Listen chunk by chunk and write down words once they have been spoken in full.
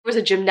was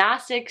a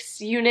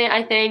gymnastics unit,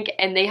 I think,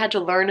 and they had to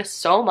learn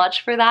so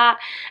much for that.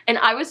 And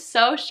I was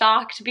so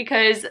shocked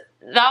because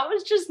that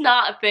was just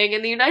not a thing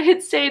in the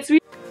United States.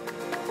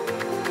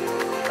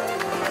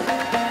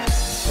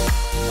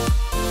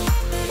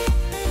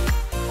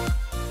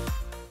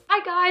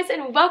 Hi guys,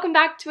 and welcome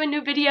back to a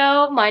new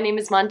video. My name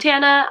is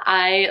Montana.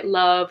 I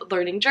love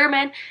learning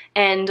German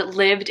and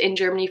lived in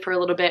Germany for a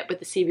little bit with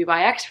the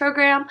CBYX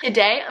program.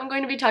 Today I'm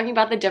going to be talking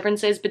about the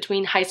differences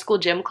between high school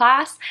gym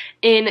class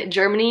in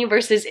Germany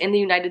versus in the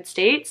United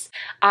States.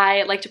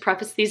 I like to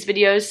preface these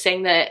videos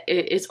saying that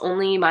it is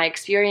only my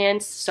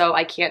experience, so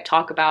I can't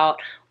talk about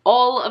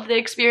all of the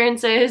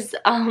experiences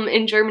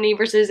in Germany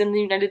versus in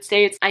the United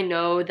States. I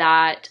know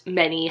that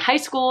many high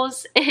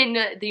schools in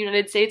the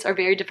United States are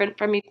very different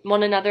from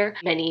one another.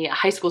 Many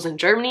high schools in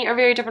Germany are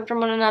very different from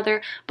one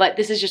another, but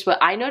this is just what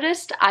I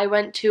noticed. I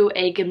went to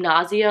a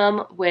gymnasium,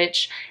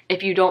 which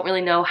if you don't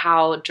really know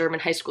how German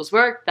high schools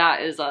work,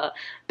 that is a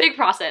big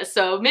process,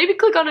 so maybe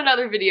click on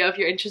another video if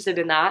you're interested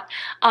in that.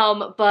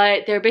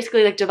 But they're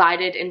basically like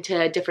divided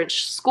into different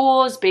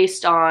schools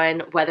based on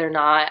whether or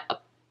not a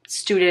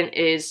student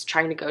is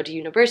trying to go to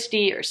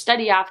university or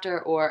study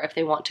after, or if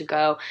they want to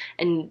go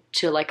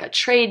into like a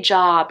trade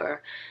job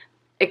or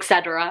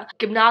etc.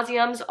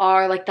 Gymnasiums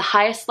are like the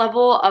highest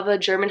level of a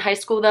German high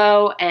school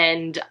though,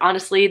 and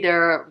honestly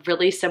they're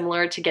really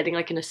similar to getting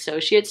like an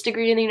associate's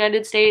degree in the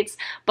United States,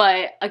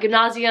 but a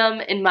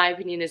gymnasium in my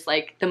opinion is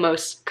like the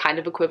most kind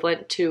of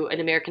equivalent to an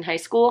American high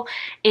school,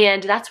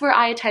 and that's where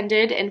I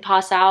attended in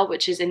Passau,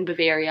 which is in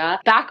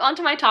Bavaria. Back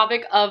onto my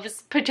topic of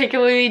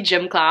particularly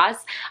gym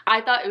class, I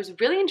thought it was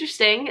really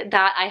interesting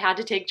that I had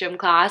to take gym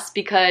class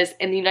because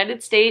in the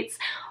United States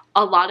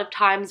a lot of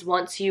times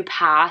once you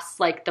pass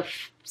like the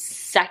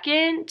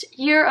second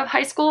year of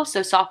high school,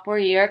 so sophomore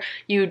year,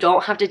 you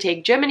don't have to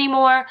take gym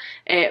anymore.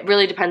 It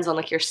really depends on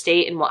like your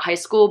state and what high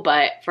school,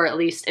 but for at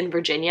least in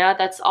Virginia,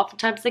 that's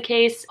oftentimes the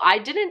case. I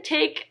didn't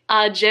take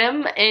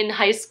gym in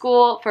high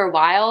school for a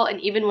while,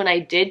 and even when I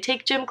did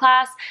take gym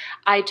class,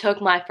 I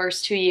took my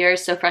first 2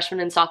 years, so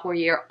freshman and sophomore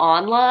year,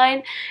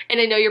 online. And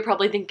I know you're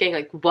probably thinking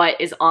like, what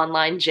is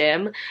online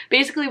gym?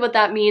 Basically what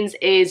that means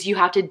is you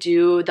have to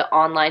do the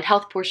online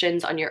health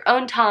portions on your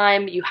own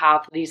time. You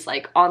have these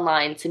like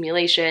online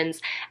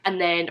simulations,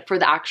 and then for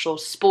the actual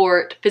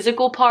sport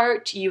physical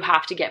part, you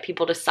have to get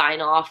people to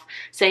sign off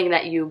saying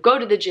that you go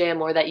to the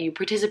gym or that you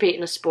participate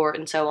in a sport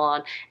and so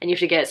on, and you have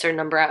to get a certain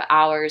number of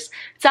hours.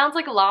 It sounds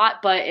like a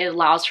lot, but it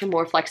allows for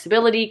more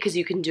flexibility because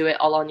you can do it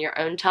all on your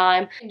own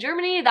time. In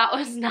Germany, that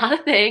was not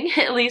a thing,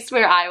 at least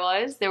where I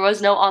was. There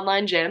was no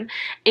online gym,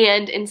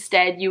 and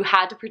instead you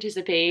had to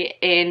participate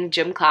in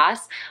gym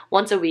class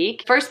once a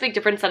week. First big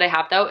difference that I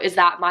have though is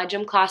that my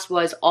gym class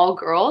was all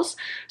girls,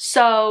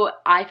 so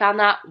I found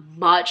that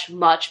much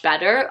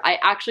better. I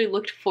actually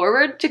looked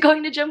forward to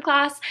going to gym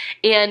class,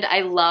 and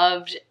I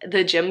loved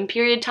the gym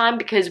period time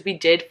because we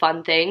did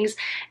fun things.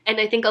 And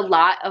I think a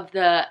lot of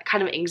the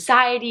kind of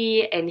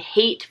anxiety and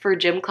hate for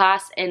gym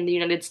class in the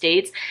United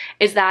States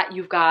is that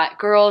you've got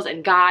girls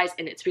and guys,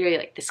 and it's very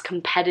like this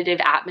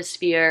competitive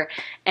atmosphere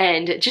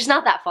and just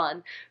not that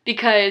fun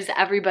because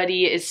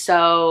everybody is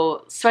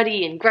so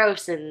sweaty and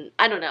gross, and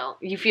I don't know,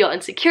 you feel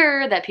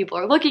insecure that people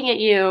are looking at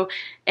you.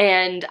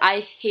 And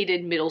I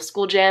hated middle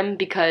school gym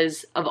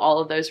because of all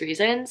of those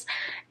reasons,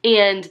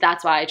 and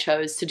that's why I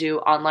chose to do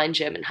online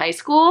gym in high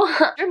school.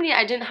 In Germany,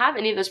 I didn't have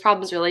any of those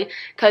problems really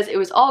because it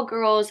was all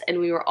girls and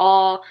we were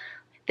all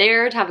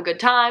there to have a good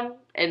time,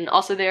 and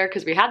also there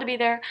because we had to be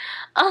there.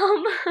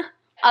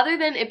 Other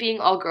than it being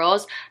all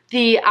girls,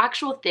 the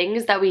actual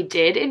things that we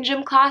did in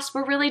gym class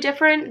were really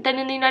different than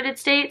in the United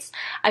States.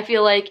 I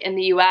feel like in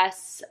the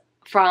US,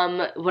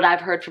 from what I've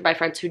heard from my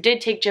friends who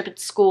did take gym at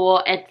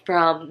school and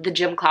from the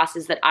gym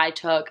classes that I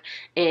took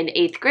in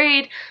 8th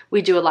grade,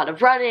 we do a lot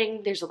of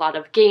running, there's a lot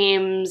of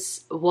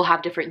games, we'll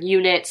have different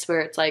units where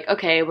it's like,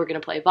 okay, we're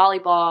gonna play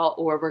volleyball,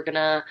 or we're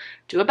gonna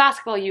do a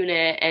basketball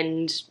unit,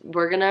 and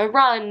we're gonna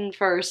run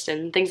first,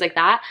 and things like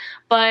that.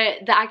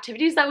 But the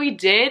activities that we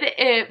did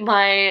at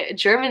my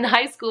German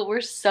high school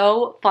were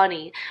so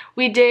funny.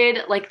 We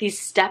did like these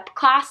step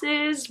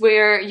classes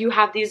where you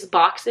have these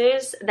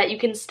boxes that you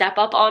can step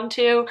up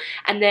onto,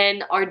 and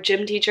then our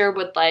gym teacher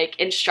would like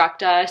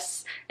instruct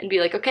us and be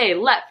like, okay,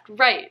 left,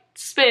 right,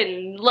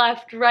 spin,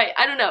 left, right.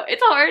 I don't know,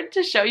 it's hard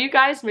to show you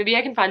guys. Maybe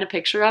I can find a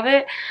picture of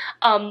it.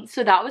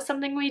 So that was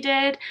something we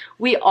did.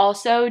 We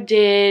also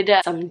did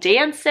some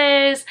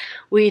dances.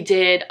 We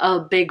did a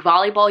big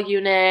volleyball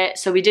unit.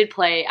 So we did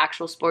play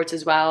actual sports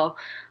as well.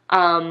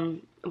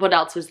 What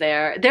else was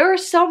there? There were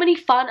so many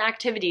fun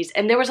activities,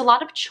 and there was a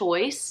lot of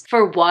choice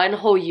for one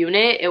whole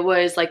unit. It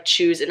was like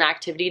choose an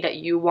activity that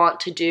you want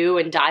to do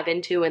and dive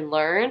into and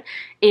learn.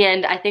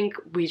 And I think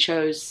we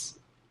chose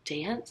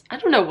dance? I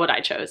don't know what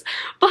I chose,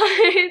 but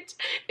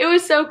it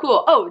was so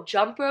cool. Oh,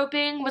 jump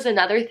roping was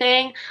another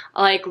thing,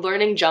 like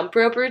learning jump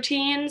rope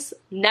routines.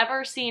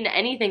 Never seen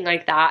anything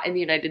like that in the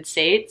United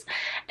States.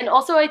 And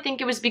also I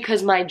think it was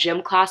because my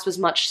gym class was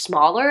much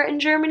smaller in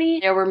Germany.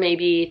 There were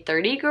maybe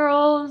 30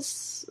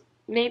 girls,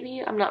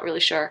 maybe, I'm not really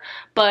sure.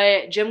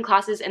 But gym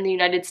classes in the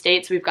United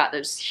States, we've got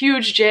those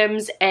huge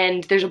gyms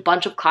and there's a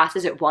bunch of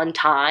classes at one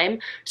time.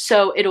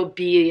 So it'll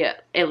be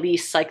at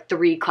least like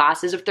 3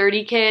 classes of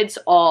 30 kids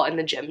all in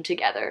the gym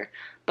together,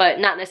 but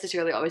not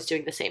necessarily always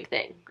doing the same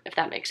thing, if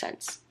that makes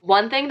sense.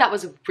 One thing that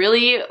was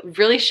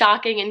really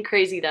shocking and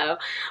crazy though,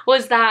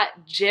 was that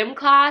gym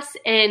class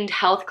and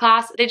health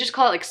class, they just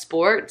call it like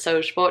sport,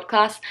 so sport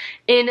class,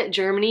 in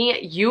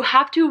Germany, you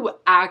have to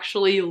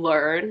actually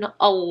learn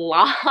a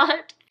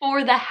lot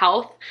for the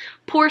health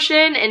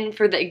portion and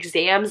for the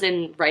exams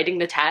and writing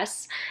the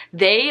tests.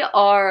 They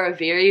are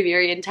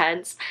very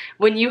intense.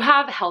 When you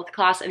have health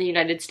class in the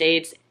United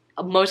States,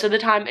 most of the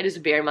time it is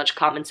very much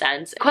common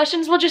sense.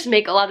 Questions will just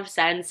make a lot of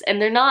sense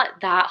and they're not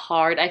that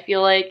hard. I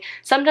feel like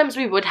sometimes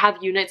we would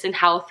have units in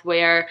health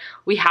where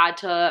we had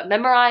to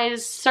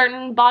memorize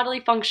certain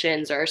bodily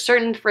functions or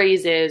certain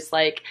phrases,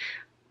 like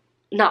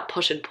not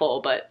push and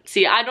pull, but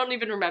see, I don't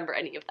even remember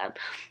any of them.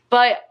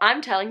 But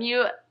I'm telling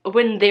you,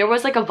 when there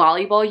was like a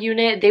volleyball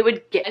unit, they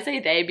would get, I say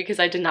they because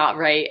I did not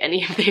write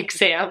any of the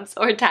exams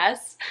or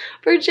tests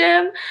for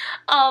gym,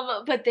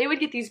 but they would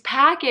get these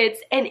packets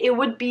and it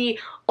would be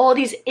all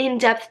these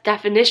in-depth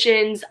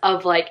definitions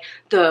of like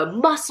the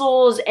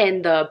muscles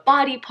and the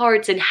body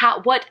parts and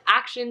what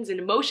actions and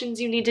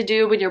emotions you need to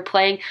do when you're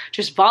playing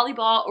just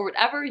volleyball or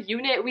whatever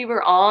unit we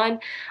were on.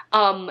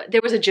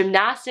 There was a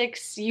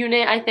gymnastics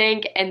unit, I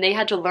think, and they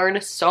had to learn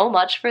so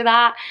much for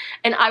that.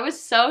 And I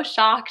was so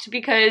shocked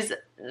because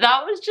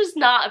that was just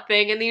not a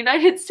thing in the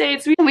United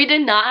States. We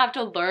did not have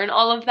to learn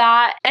all of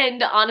that.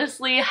 And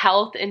honestly,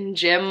 health and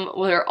gym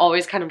were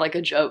always kind of like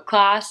a joke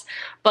class.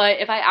 But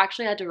if I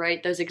actually had to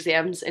write those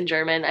exams in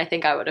German, I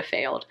think I would have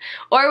failed.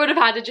 Or I would have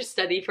had to just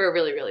study for a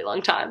really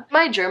long time.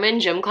 My German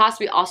gym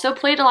class, we also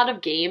played a lot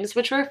of games,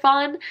 which were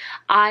fun.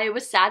 I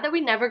was sad that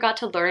we never got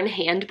to learn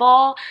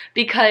handball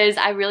because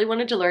I really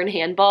wanted to learn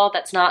handball.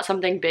 That's not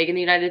something big in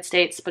the United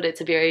States, but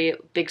it's a very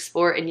big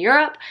sport in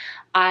Europe.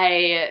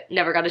 I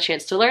never got a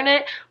chance to learn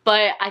it,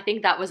 but I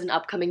think that was an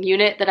upcoming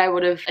unit that I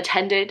would have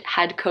attended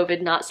had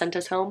COVID not sent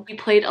us home. We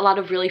played a lot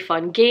of really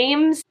fun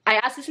games. I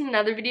asked this in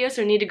another video,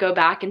 so I need to go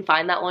back and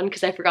find that one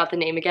because I forgot the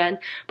name again.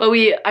 But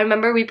I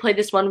remember we played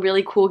this one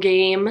really cool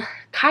game,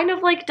 kind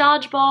of like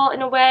dodgeball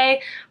in a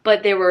way,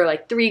 but there were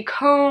like 3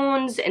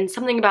 cones and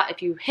something about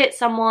if you hit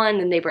someone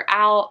and they were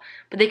out,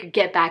 but they could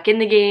get back in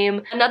the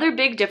game. Another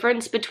big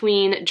difference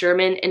between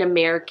German and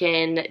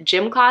American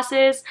gym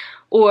classes,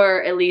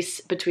 or at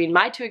least between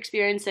my 2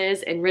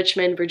 experiences in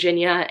Richmond,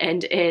 Virginia,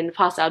 and in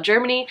Passau,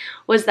 Germany,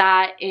 was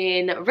that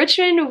in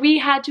Richmond we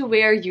had to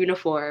wear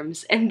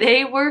uniforms and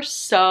they were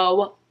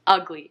so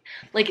ugly.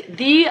 Like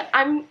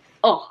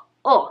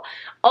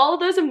all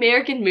those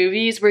American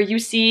movies where you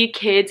see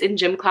kids in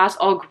gym class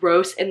all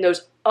gross in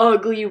those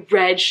ugly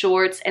red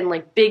shorts and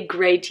like big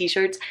gray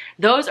t-shirts,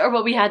 those are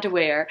what we had to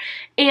wear.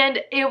 And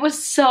it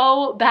was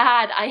so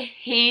bad. I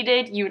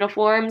hated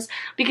uniforms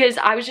because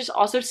I was just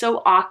also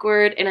so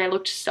awkward and I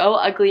looked so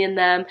ugly in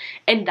them,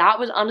 and that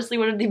was honestly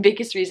one of the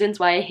biggest reasons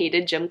why I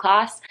hated gym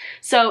class.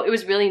 So it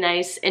was really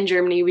nice in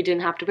Germany we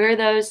didn't have to wear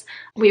those.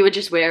 We would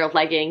just wear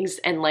leggings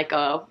and like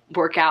a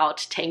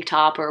workout tank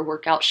top or a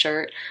workout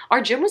shirt.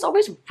 Our gym was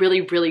always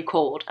really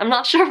cold. I'm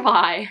not sure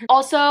why.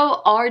 Also,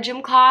 our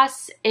gym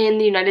class in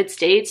the United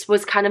States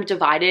was kind of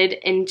divided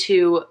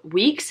into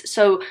weeks.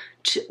 So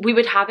we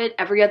would have it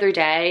every other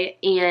day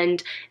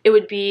and it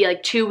would be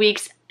like 2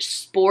 weeks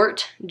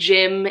sport,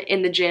 gym,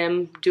 in the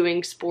gym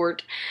doing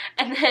sport,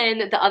 and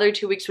then the other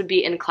 2 weeks would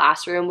be in a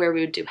classroom where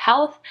we would do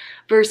health,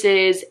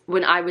 versus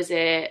when I was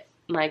at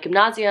my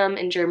gymnasium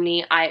in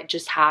Germany, I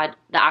just had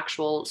the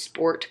actual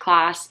sport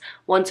class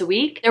once a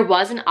week. There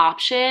was an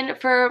option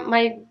for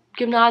my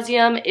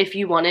gymnasium if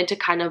you wanted to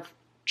kind of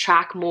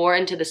track more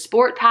into the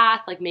sport path,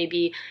 like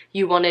maybe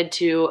you wanted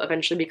to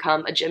eventually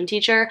become a gym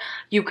teacher,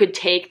 you could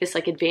take this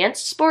like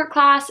advanced sport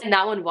class, and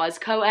that one was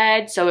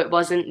co-ed, so it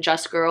wasn't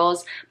just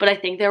girls, but I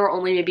think there were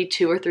only maybe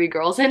 2 or 3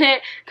 girls in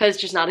it because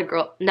just not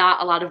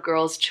a lot of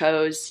girls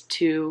chose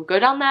to go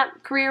down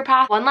that career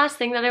path. One last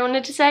thing that I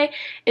wanted to say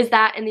is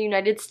that in the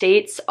United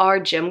States, our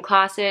gym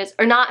classes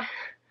are not,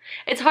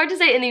 it's hard to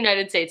say in the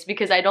United States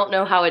because I don't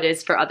know how it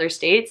is for other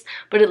states,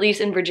 but at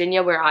least in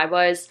Virginia where I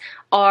was,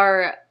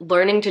 our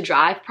learning to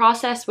drive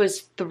process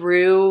was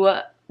through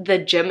the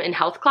gym and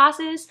health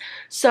classes.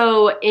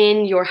 So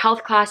in your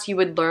health class, you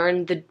would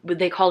learn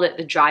they called it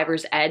the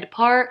driver's ed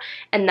part,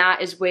 and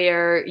that is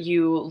where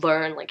you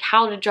learn like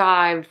how to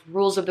drive,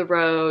 rules of the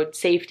road,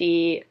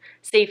 safety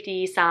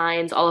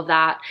signs, all of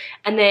that.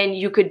 And then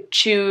you could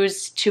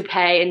choose to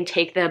pay and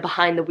take the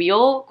behind the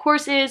wheel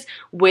courses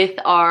with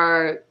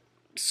our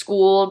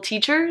school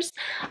teachers,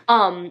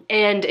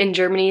 and in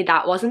Germany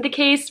that wasn't the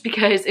case,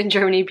 because in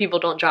Germany people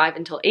don't drive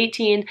until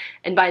 18,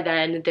 and by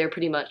then they're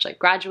pretty much like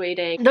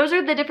graduating. Those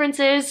are the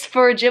differences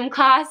for gym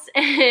class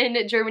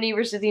in Germany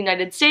versus the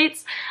United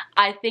States.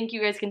 I think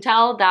you guys can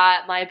tell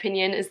that my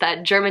opinion is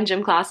that German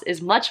gym class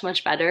is much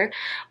better,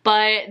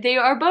 but they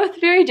are both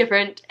very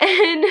different,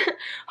 and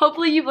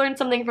hopefully you've learned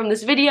something from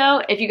this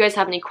video. If you guys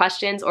have any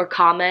questions or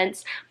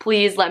comments,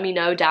 please let me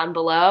know down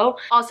below.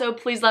 Also,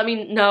 please let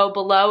me know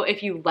below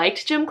if you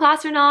liked gym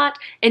class or not.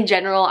 In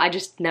general, I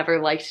just never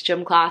liked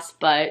gym class,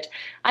 but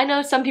I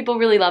know some people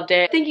really loved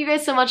it. Thank you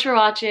guys so much for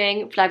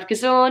watching. Bleibt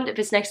gesund,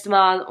 bis nächste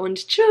Mal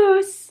und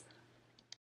tschüss!